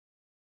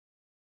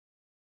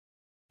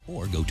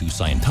Or go to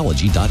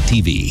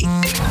Scientology.tv.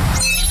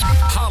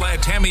 Holla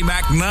at Tammi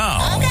Mac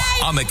now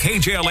on the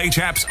KJLH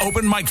app's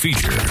open mic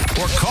feature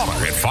or call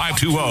her at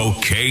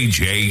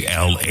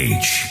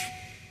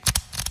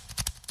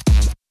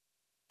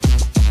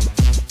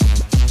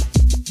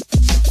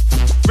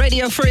 520-KJLH.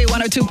 Radio Free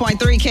 102.3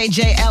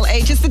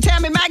 KJLH. It's the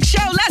Tammi Mac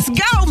Show. Let's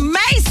go,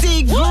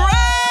 Macy Gray.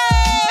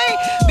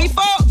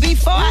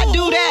 Before I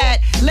do that,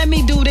 let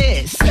me do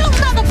this. You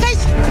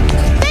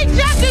motherfucker. They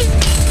jacking.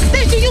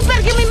 You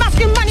better give me my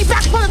fucking money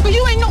back, but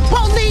you ain't no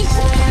police.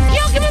 You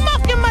don't give me my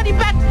fucking money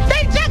back.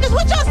 They jackers,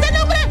 what y'all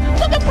standing over there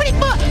looking pretty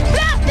for?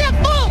 Blast that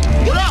fool.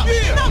 You don't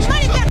give me no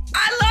money back.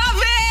 I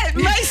love it.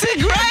 Macy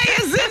Gray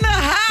is in the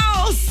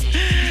house.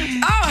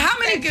 Oh, how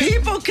many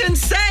people can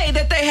say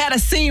that they had a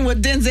scene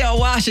with Denzel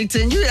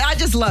Washington? I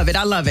just love it.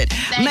 I love it.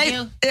 Thank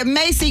you.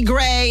 Macy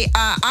Gray,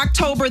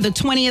 October the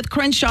 20th,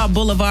 Crenshaw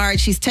Boulevard.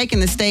 She's taking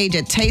the stage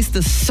at Taste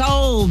the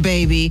Soul,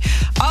 baby.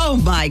 Oh,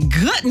 my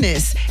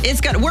goodness.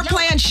 We're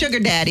playing Sugar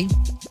Daddy.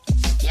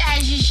 Yeah,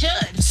 you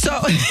should. So,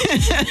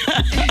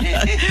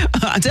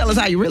 tell us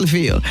how you really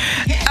feel.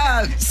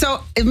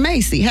 So,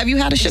 Macy, have you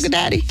had a sugar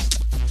daddy?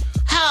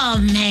 Oh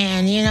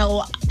man, there's a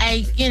lot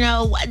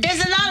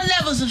of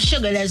levels of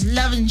sugar. There's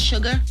love and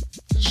sugar.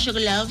 There's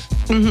sugar love.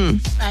 Mm-hmm.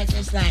 Right,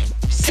 there's like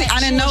see, I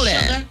didn't know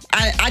that.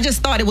 I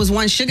just thought it was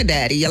one sugar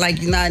daddy. You're like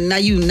now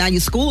you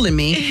schooling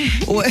me.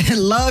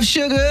 Love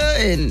sugar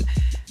and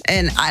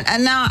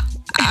now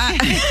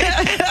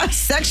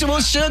sexual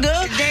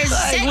sugar. There's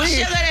sex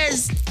sugar.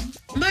 There's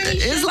money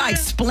sugar. It's like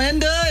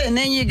Splenda, and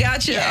then you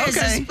got your It's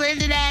a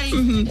Splenda daddy.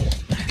 Mm-hmm.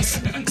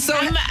 So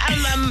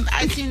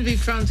I seem to be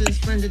prone to the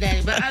Splenda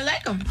daddy, but I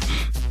like them.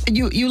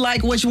 You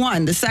like which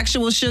one? The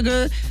sexual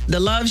sugar, the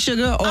love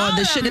sugar, or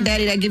the sugar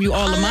daddy that give you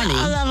all the money?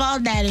 I love all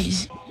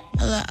daddies.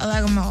 I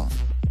like them all.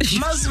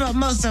 Most of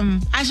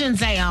them. I shouldn't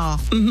say all.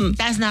 Mm-hmm.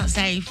 That's not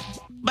safe.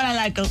 But I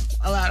like a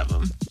lot of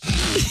them.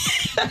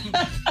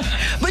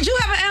 But you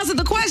haven't answered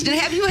the question.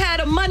 Have you had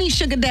a money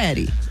sugar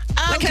daddy?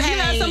 Okay. Like, have you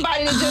had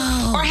somebody that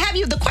just, or have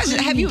you? The question: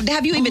 Have you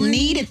even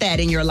needed that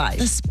in your life?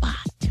 The spot.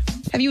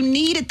 Have you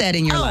needed that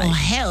in your life? Oh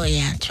hell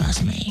yeah!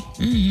 Trust me.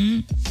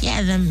 Mm-hmm.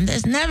 Yeah,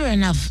 there's never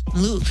enough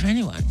loot for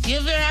anyone. Do you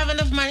ever have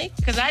enough money?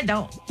 Because I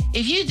don't.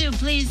 If you do,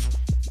 please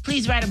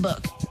write a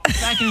book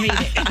so I can read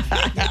it.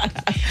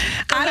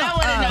 I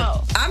want to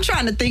know. I'm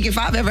trying to think if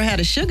I've ever had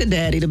a sugar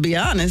daddy. To be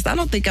honest, I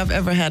don't think I've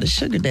ever had a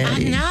sugar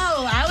daddy. I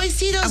know. I always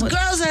see those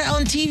girls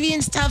on TV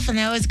and stuff, and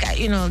they always got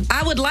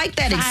I would like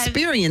that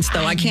experience,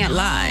 though. I can't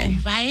lie.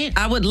 Right?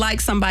 I would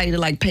like somebody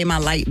to pay my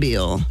light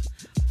bill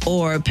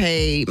or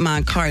pay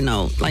my car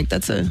note.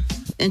 That's a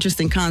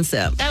interesting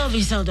concept. That would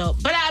be so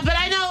dope. But I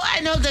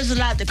know there's a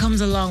lot that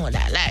comes along with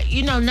that.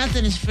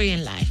 Nothing is free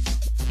in life.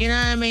 You know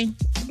what I mean?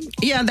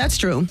 Yeah, that's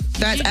true.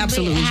 That's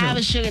absolutely true. You have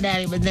a sugar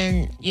daddy, but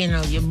then,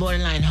 you're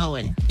borderline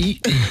hoeing.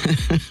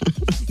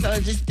 So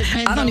it just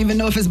depends. I don't even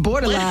know if it's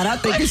borderline. I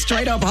think it's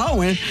straight up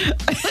hoeing.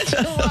 What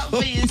you want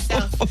for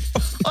yourself.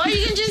 Or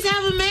you can just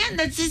have a man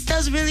that just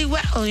does really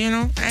well,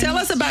 Tell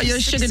us about your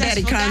sugar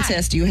daddy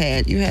contest you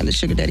had. You had a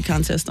sugar daddy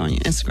contest on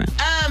your Instagram.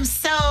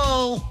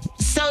 So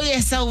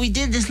we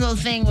did this little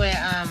thing where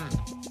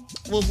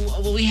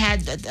we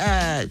had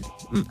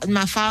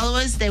my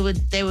followers. They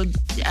would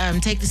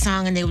take the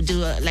song and they would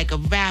do a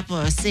rap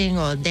or a sing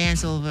or a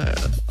dance over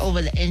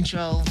the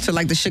intro. So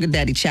the sugar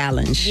daddy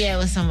challenge. Yeah, it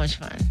was so much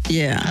fun.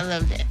 Yeah, I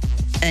loved it.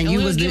 And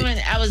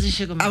I was a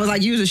sugar mama. I was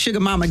like, you was a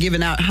sugar mama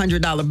giving out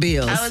 $100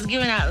 bills. I was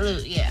giving out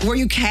loot, yeah. Were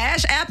you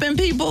cash apping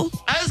people?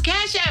 I was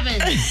cash apping.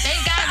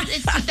 Thank God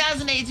it's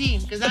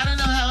 2018, because I don't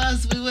know how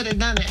else we would have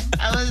done it.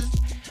 I was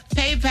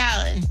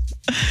PayPaling.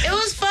 It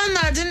was fun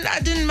though. I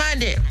didn't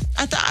mind it.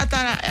 I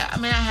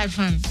had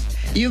fun.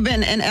 You've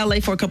been in LA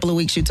for a couple of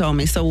weeks, you told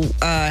me. So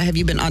have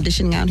you been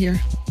auditioning out here?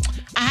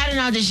 I had an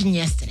audition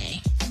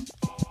yesterday.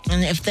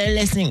 And if they're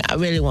listening, I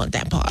really want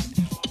that part.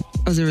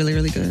 Was it really,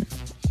 really good?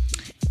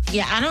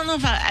 Yeah, I don't know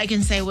if I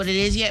can say what it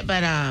is yet,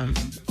 but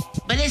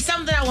it's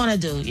something I want to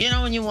do.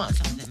 When you want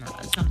something.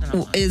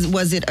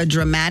 Was it a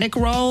dramatic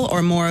role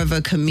or more of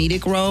a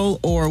comedic role,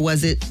 or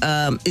was it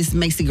is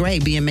Macy Gray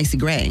being Macy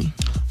Gray?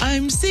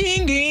 I'm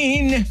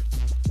singing.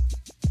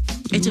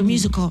 It's a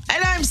musical,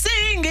 and I'm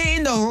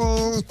singing the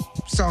whole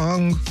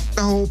song,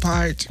 the whole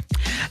part.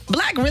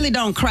 Black really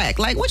don't crack.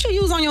 What you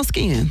use on your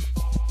skin?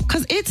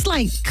 Because it's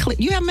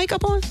you have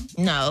makeup on?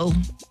 No.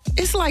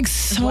 It's so...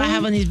 That's why I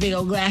have on these big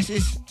old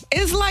glasses.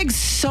 It's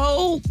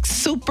so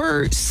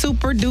super,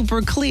 super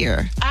duper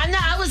clear. I know.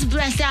 I was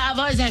blessed out. I've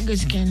always had good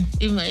skin,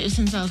 even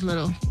since I was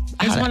little.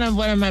 It's one of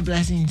my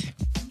blessings.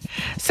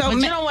 But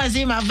you don't want to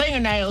see my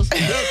fingernails.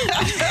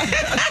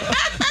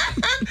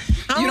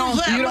 You don't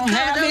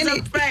have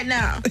any right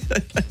now.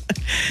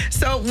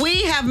 So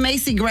we have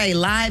Macy Gray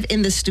live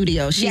in the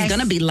studio. She's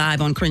going to be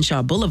live on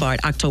Crenshaw Boulevard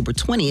October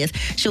 20th.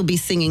 She'll be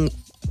singing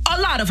a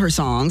lot of her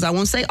songs. I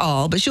won't say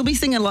all, but she'll be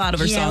singing a lot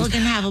of her songs. Yeah, we're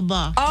going to have a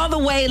ball. All the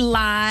way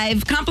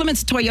live.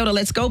 Compliments to Toyota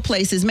Let's Go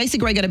Places. Macy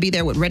Gray going to be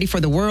there with Ready for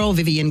the World,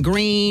 Vivian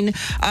Green.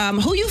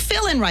 Who you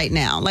feeling right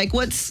now?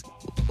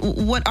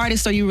 What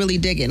artists are you really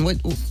digging?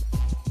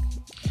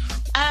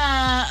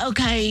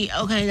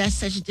 Okay, that's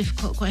such a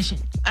difficult question.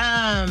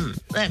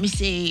 Let me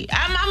see.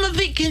 I'm a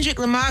big Kendrick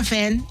Lamar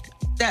fan.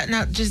 That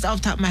not just off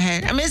the top of my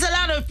head. I mean, there's a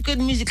lot of good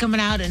music coming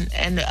out,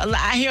 and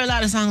I hear a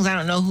lot of songs. I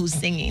don't know who's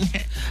singing.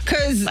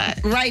 Because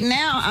right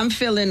now I'm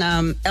feeling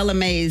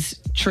LMA's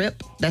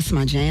Trip. That's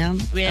my jam.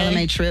 Really?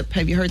 LMA Trip.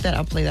 Have you heard that?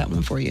 I'll play that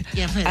one for you.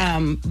 Yeah, play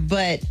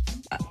that.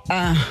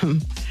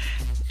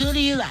 Who do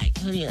you like?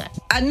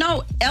 I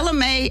know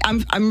LMA.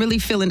 I'm really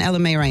feeling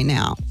LMA right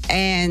now.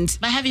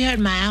 But have you heard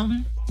my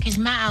album? Because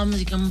my album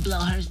is going to blow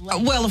hers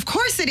away. Well, of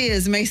course it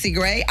is, Macy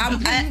Gray.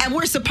 And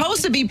we're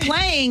supposed to be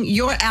playing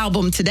your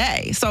album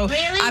today. So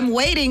really? I'm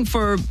waiting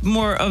for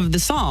more of the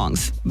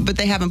songs, but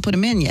they haven't put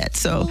them in yet.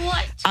 So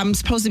what? I'm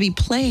supposed to be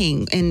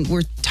playing, and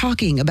we're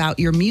talking about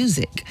your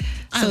music.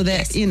 So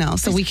that,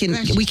 we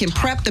can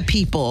prep the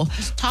people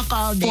talk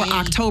all day for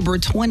October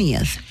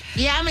 20th.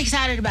 Yeah, I'm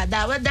excited about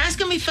that. Well, that's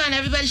going to be fun.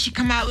 Everybody should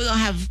come out. We're going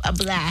to have a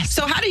blast.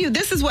 So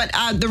this is what,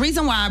 the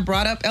reason why I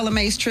brought up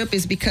LMA's Trip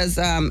is because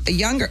a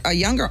younger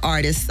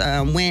artist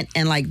went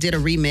and did a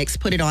remix,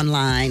 put it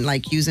online,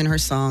 using her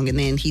song, and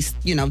then he,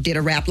 did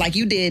a rap like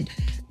you did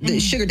the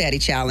Sugar Daddy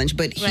Challenge,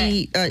 but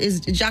he is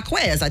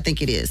Jacquez, I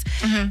think it is.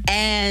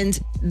 And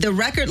the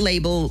record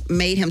label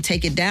made him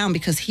take it down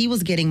because he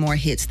was getting more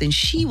hits than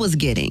she was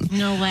getting.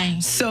 No way.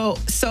 So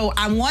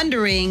I'm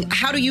wondering,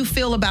 how do you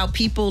feel about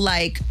people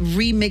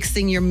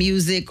remixing your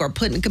music or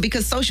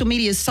because social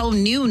media is so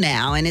new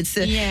now, and it's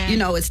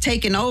it's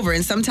taken over,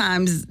 and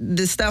sometimes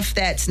the stuff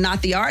that's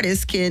not the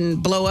artist can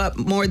blow up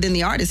more than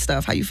the artist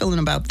stuff. How you feeling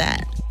about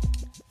that?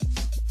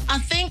 I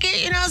think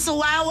it's a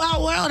wild,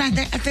 wild world. I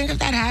think if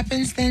that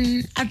happens,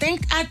 then I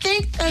think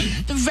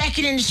the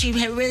record industry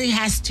really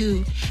has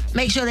to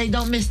make sure they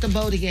don't miss the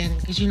boat again.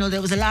 Because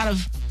there was a lot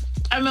of.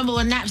 I remember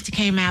when Napster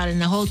came out, and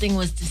the whole thing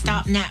was to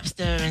stop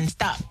Napster and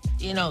stop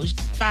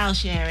file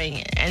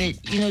sharing, and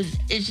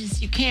it's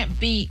just you can't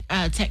beat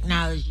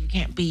technology. You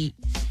can't beat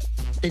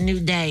the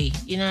new day.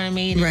 You know what I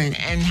mean? Right.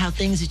 And how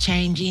things are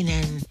changing.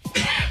 And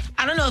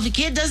I don't know if a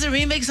kid does a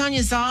remix on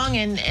your song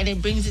and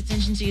it brings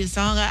attention to your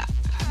song.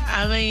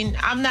 I mean,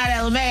 I'm not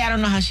LMA. I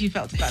don't know how she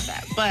felt about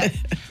that, but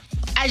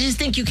I just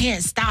think you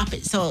can't stop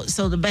it. So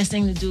the best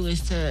thing to do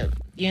is to,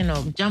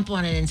 jump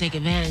on it and take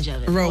advantage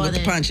of it. Roll with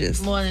the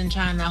punches. More than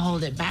trying to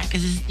hold it back,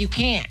 because you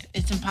can't.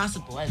 It's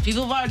impossible.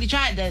 People have already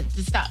tried to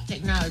stop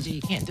technology.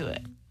 You can't do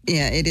it.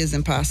 Yeah, it is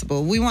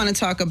impossible. We want to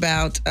talk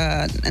about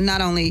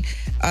not only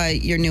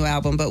your new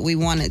album, but we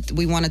want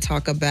to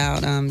talk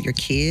about your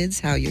kids,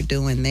 how you're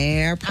doing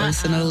there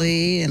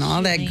personally, and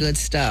all that good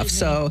stuff.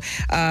 So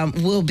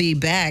we'll be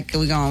back.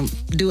 We're gonna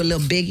do a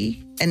little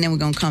biggie, and then we're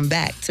gonna come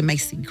back to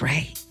Macy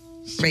Gray,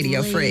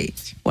 Radio Free,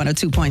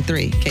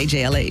 102.3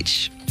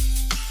 KJLH.